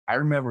I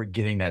remember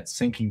getting that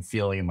sinking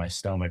feeling in my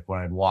stomach when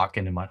I'd walk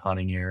into my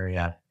hunting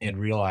area and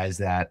realize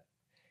that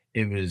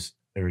there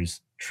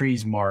was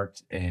trees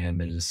marked and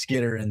there's a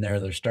skidder in there.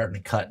 They're starting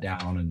to cut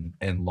down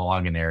and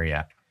log an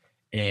area.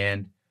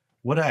 And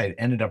what I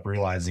ended up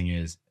realizing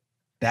is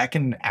that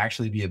can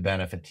actually be a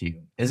benefit to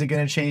you. Is it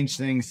going to change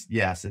things?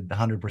 Yes, it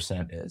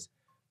 100% is.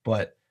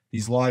 But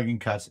these logging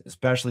cuts,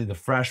 especially the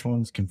fresh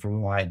ones, can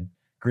provide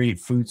great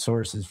food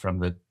sources from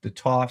the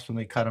tops when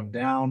they cut them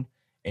down.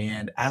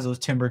 And as those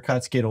timber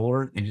cuts get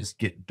older, they just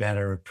get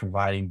better at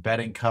providing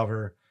bedding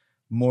cover,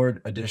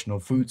 more additional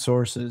food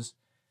sources.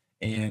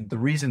 And the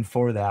reason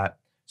for that,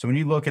 so when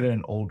you look at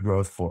an old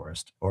growth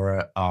forest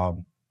or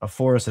a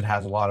forest that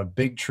has a lot of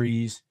big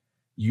trees,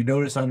 you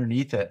notice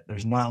underneath it,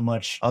 there's not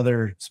much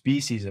other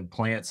species of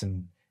plants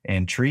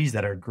and trees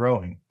that are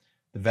growing.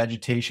 The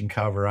vegetation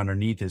cover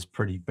underneath is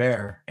pretty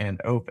bare and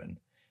open.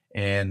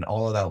 And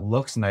all of that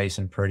looks nice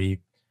and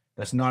pretty.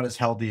 That's not as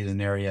healthy as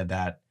an area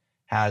that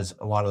has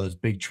a lot of those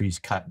big trees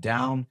cut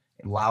down,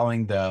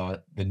 allowing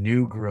the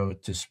new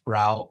growth to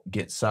sprout,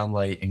 get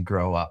sunlight, and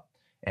grow up.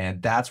 And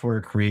that's where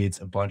it creates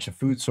a bunch of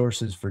food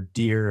sources for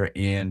deer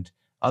and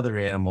other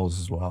animals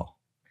as well.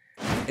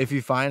 If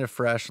you find a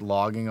fresh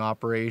logging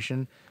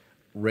operation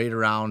right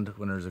around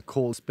when there's a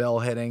cold spell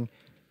hitting,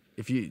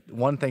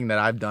 one thing that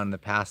I've done in the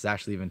past is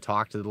actually even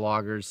talk to the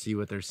loggers, see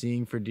what they're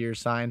seeing for deer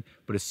sign.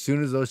 But as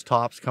soon as those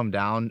tops come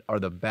down are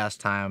the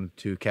best time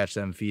to catch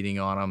them feeding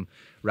on them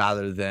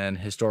rather than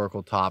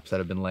historical tops that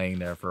have been laying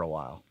there for a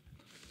while.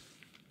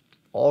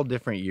 All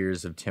different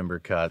years of timber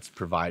cuts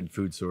provide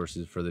food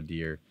sources for the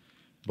deer.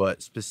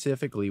 But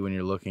specifically when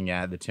you're looking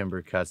at the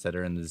timber cuts that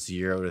are in the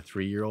 0 to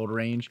 3-year-old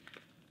range,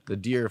 the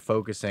deer are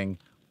focusing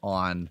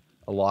on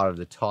a lot of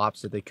the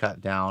tops that they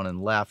cut down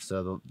and left,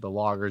 so the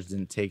loggers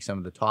didn't take some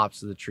of the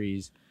tops of the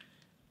trees,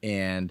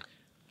 and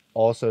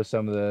also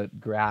some of the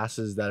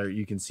grasses that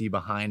you can see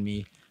behind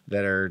me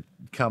that are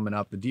coming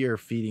up. The deer are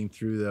feeding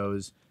through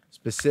those,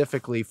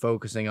 specifically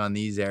focusing on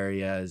these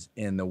areas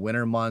in the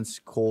winter months,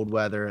 cold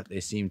weather. They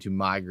seem to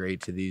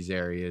migrate to these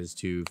areas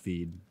to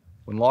feed.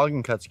 When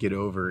logging cuts get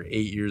over 8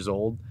 years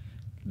old,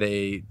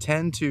 they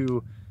tend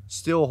to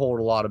still hold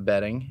a lot of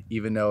bedding,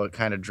 even though it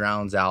kind of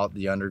drowns out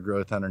the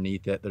undergrowth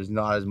underneath it. There's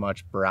not as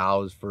much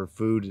browse for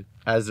food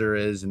as there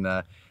is in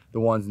the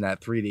ones in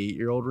that 3 to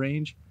 8-year-old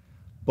range.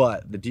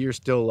 But the deer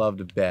still love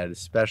to bed,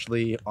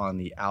 especially on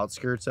the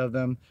outskirts of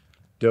them.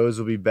 Does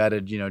will be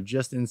bedded,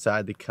 just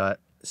inside the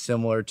cut,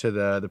 similar to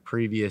the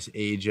previous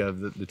age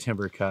of the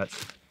timber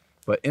cuts.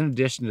 But in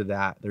addition to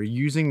that, they're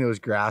using those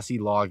grassy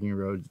logging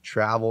roads to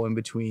travel in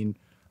between,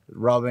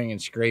 rubbing and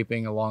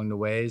scraping along the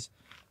ways.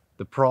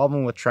 The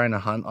problem with trying to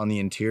hunt on the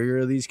interior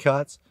of these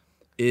cuts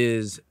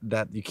is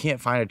that you can't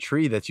find a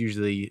tree that's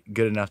usually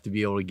good enough to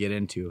be able to get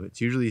into.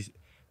 It's usually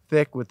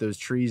thick with those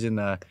trees in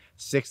the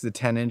 6 to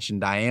 10 inch in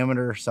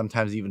diameter,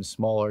 sometimes even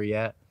smaller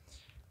yet.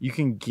 You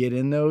can get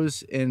in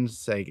those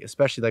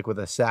especially like with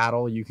a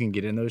saddle, you can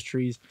get in those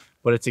trees,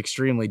 but it's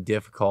extremely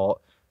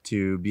difficult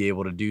to be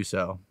able to do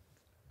so.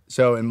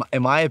 So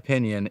in my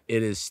opinion,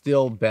 it is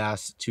still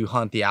best to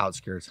hunt the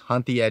outskirts,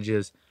 hunt the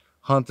edges,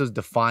 hunt those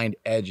defined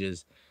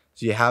edges.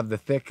 So you have the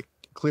thick,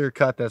 clear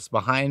cut that's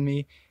behind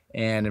me,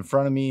 and in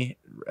front of me,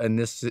 in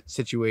this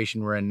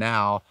situation we're in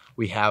now,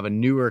 we have a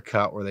newer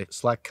cut where they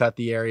select cut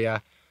the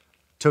area,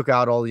 took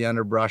out all the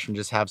underbrush, and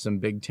just have some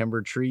big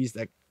timber trees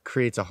that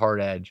creates a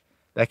hard edge.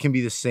 That can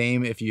be the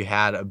same if you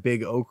had a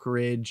big oak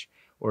ridge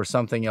or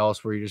something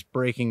else where you're just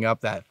breaking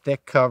up that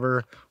thick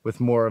cover with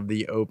more of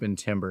the open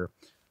timber.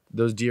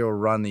 Those deer will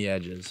run the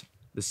edges.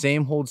 The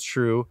same holds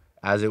true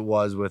as it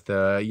was with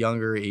the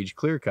younger age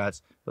clear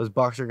cuts. Those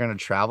bucks are going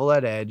to travel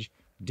that edge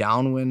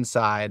downwind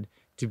side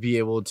to be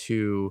able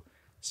to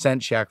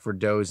scent check for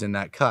does in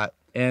that cut.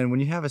 And when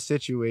you have a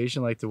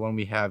situation like the one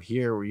we have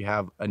here where you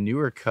have a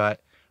newer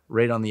cut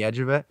right on the edge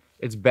of it,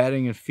 it's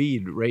bedding and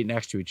feed right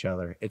next to each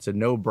other. It's a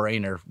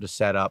no-brainer to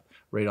set up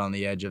right on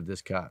the edge of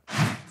this cut.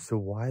 So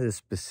why this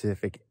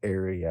specific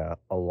area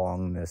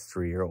along this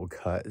 3-year-old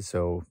cut is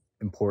so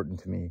important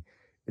to me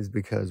is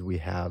because we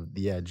have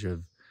the edge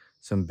of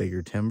some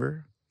bigger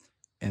timber,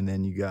 and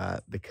then you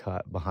got the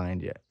cut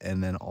behind you,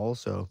 and then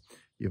also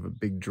you have a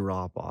big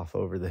drop off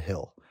over the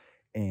hill.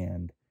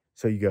 And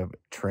so you have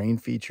terrain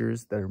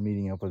features that are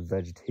meeting up with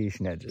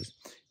vegetation edges.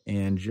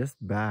 And just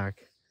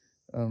back,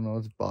 I don't know,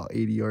 it's about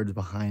 80 yards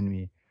behind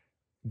me,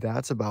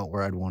 that's about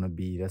where I'd want to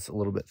be. That's a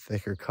little bit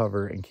thicker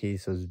cover in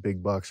case those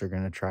big bucks are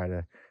going to try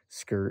to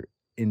skirt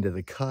into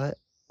the cut,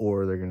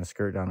 or they're going to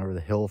skirt down over the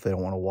hill if they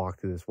don't want to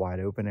walk through this wide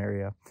open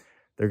area.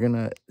 They're going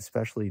to,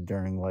 especially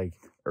during like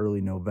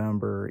early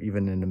November,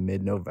 even into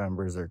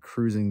mid-November, as they're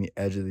cruising the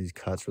edge of these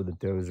cuts where the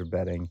does are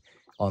bedding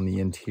on the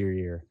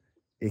interior,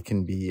 it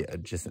can be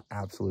just an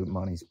absolute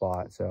money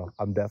spot. So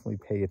I'm definitely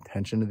paying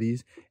attention to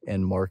these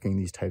and marking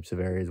these types of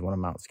areas when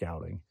I'm out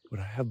scouting.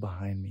 What I have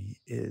behind me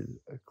is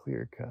a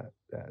clear cut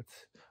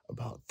that's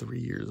about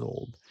 3 years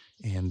old.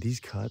 And these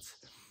cuts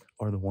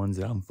are the ones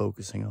that I'm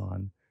focusing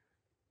on.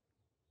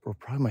 Were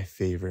probably my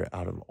favorite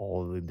out of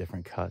all of the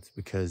different cuts,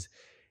 because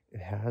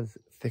it has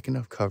thick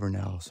enough cover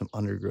now, some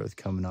undergrowth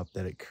coming up,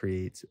 that it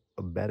creates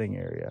a bedding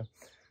area,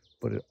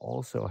 but it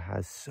also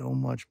has so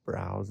much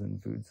browse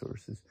and food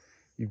sources.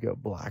 You've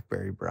got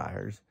blackberry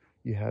briars,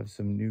 you have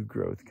some new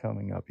growth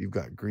coming up, you've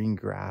got green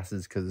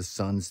grasses because the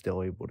sun's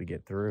still able to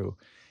get through.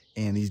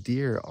 And these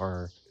deer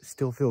are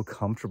still feel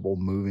comfortable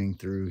moving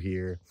through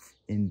here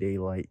in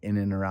daylight, in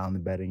and around the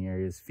bedding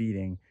areas,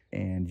 feeding.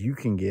 And you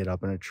can get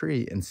up in a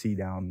tree and see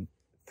down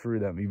through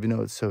them. Even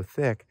though it's so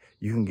thick,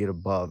 you can get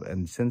above.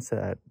 And since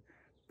that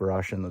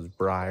brush and those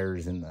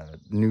briars and the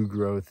new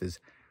growth is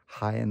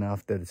high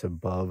enough that it's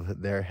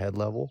above their head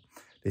level,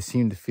 they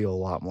seem to feel a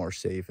lot more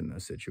safe in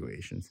those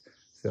situations.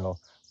 So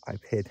I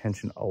pay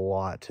attention a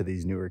lot to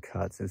these newer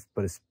cuts,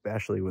 but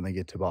especially when they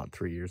get to about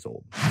 3 years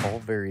old. All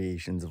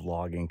variations of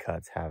logging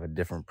cuts have a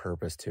different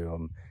purpose to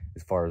them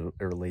as far as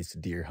it relates to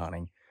deer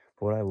hunting.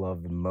 But what I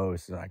love the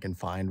most is I can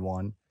find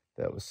one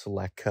that was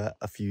select cut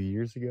a few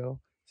years ago.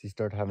 So you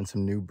start having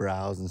some new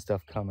browse and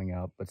stuff coming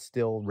up, but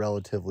still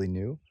relatively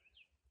new.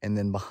 And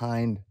then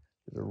behind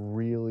is a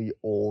really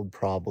old,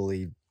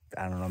 probably,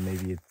 I don't know,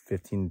 maybe a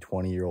 15,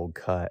 20-year-old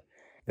cut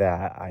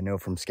that I know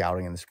from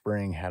scouting in the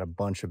spring had a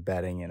bunch of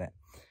bedding in it.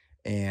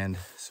 And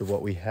so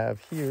what we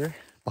have here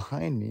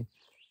behind me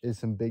is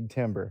some big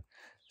timber.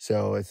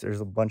 So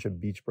there's a bunch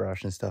of beech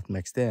brush and stuff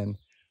mixed in,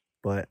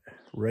 but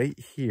right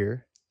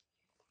here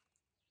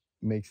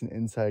makes an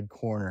inside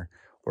corner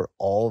where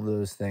all of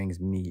those things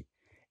meet.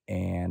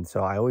 And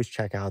so I always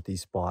check out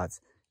these spots.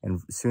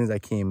 And as soon as I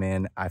came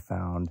in, I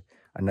found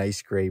a nice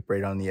scrape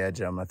right on the edge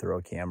that I'm gonna throw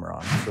a camera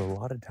on. So a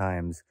lot of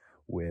times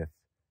with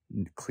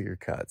clear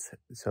cuts,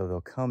 so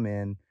they'll come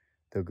in,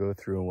 they'll go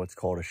through what's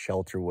called a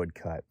shelter wood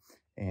cut,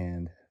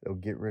 and they'll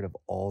get rid of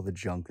all the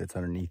junk that's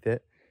underneath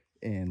it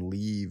and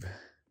leave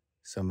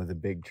some of the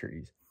big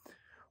trees.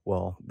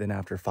 Well, then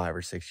after 5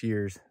 or 6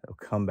 years, they'll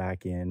come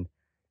back in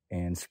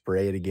and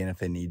spray it again if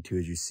they need to.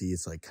 As you see,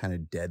 it's like kind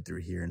of dead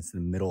through here. It's in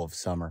the middle of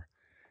summer.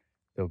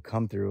 They'll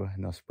come through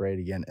and they'll spray it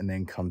again and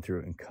then come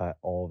through and cut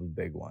all the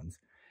big ones.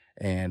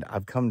 And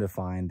I've come to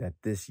find that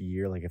this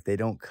year, like if they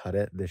don't cut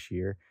it this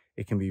year,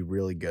 it can be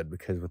really good,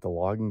 because with the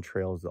logging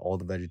trails, all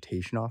the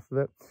vegetation off of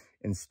it,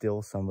 and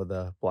still some of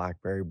the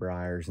blackberry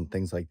briars and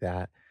things like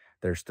that,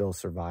 they're still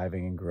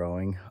surviving and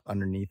growing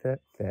underneath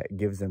it. That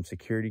gives them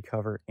security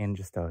cover and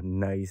just a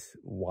nice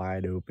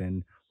wide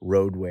open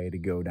roadway to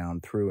go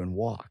down through and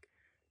walk.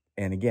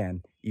 And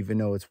again, even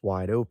though it's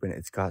wide open,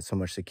 it's got so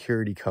much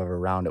security cover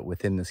around it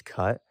within this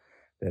cut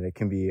that it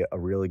can be a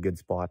really good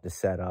spot to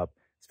set up,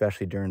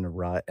 especially during the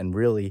rut, and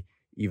really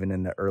even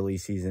in the early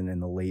season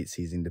and the late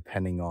season,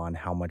 depending on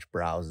how much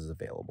browse is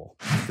available.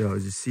 So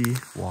as you see,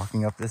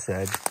 walking up this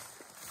edge,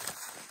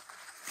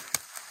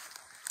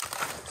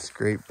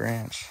 scrape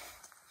branch.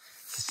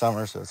 It's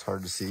summer, so it's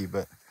hard to see,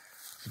 but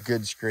a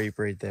good scrape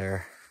right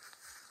there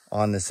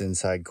on this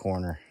inside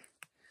corner.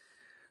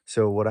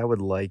 So what I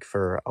would like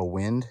for a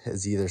wind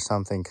is either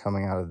something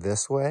coming out of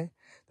this way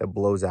that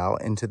blows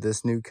out into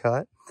this new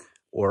cut,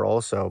 or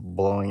also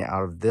blowing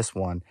out of this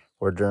one,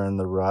 where during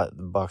the rut,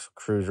 the bucks will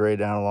cruise right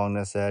down along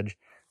this edge,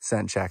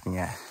 scent checking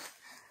it.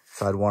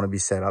 So I'd want to be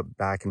set up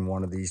back in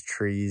one of these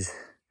trees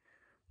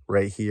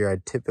right here.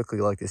 I'd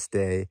typically like to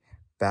stay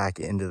back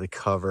into the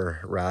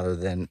cover rather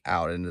than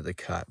out into the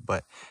cut,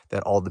 but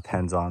that all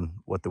depends on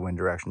what the wind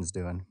direction is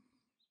doing.